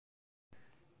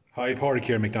Hi, Pauric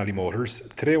here, Mc Nally Motors.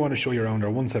 Today I want to show you around our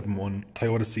 171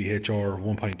 Toyota CHR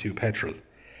 1.2 petrol.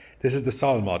 This is the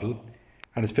Sol model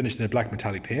and it's finished in a black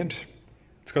metallic paint.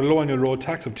 It's got a low annual road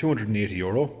tax of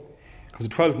 €280, comes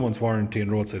with 12 months warranty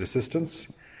and roadside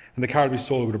assistance, and the car will be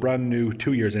sold with a brand new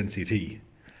 2 years NCT.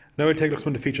 Now we'll take a look at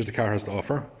some of the features the car has to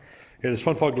offer. It has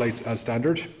front fog lights as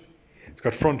standard. It's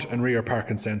got front and rear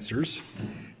parking sensors.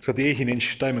 It's got the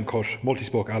 18-inch diamond cut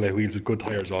multi-spoke alloy wheels with good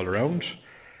tyres all around.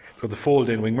 It's got the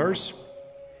fold-in wing mirrors.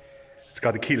 It's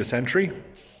got the keyless entry.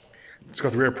 It's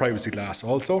got the rear privacy glass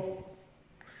also.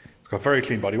 It's got very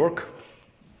clean bodywork.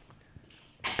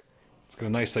 It's got a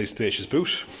nice sized spacious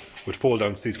boot with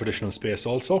fold-down seats for additional space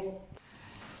also.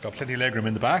 It's got plenty of legroom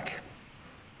in the back.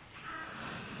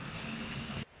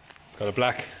 It's got a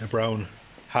black and brown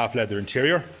half leather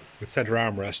interior with centre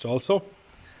armrest also.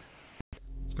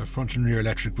 It's got front and rear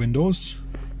electric windows,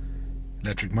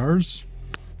 electric mirrors.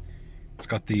 It's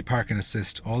got the parking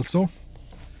assist also.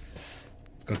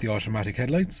 It's got the automatic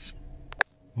headlights,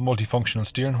 multifunctional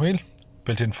steering wheel,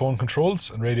 built-in phone controls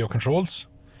and radio controls.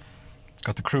 It's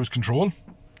got the cruise control,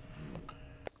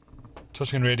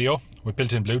 touchscreen radio with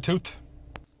built-in Bluetooth,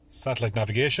 satellite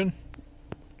navigation,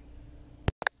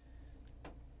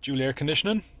 dual air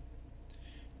conditioning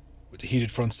with the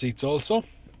heated front seats also.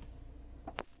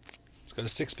 It's got a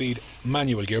 6-speed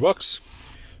manual gearbox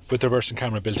with the reversing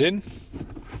camera built in.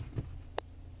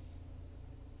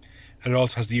 And it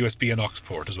also has the USB and aux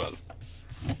port as well.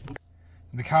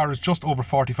 The car is just over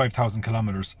 45,000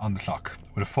 kilometres on the clock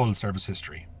with a full service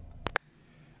history.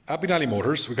 At Mc Nally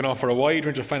Motors, we can offer a wide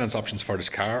range of finance options for this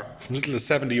car from as little as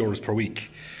 €70 per week.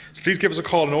 So please give us a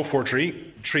call on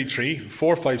 043 33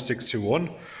 45621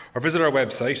 or visit our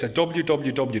website at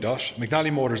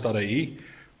www.mcnallymotors.ie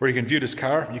where you can view this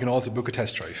car. You can also book a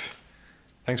test drive.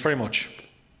 Thanks very much.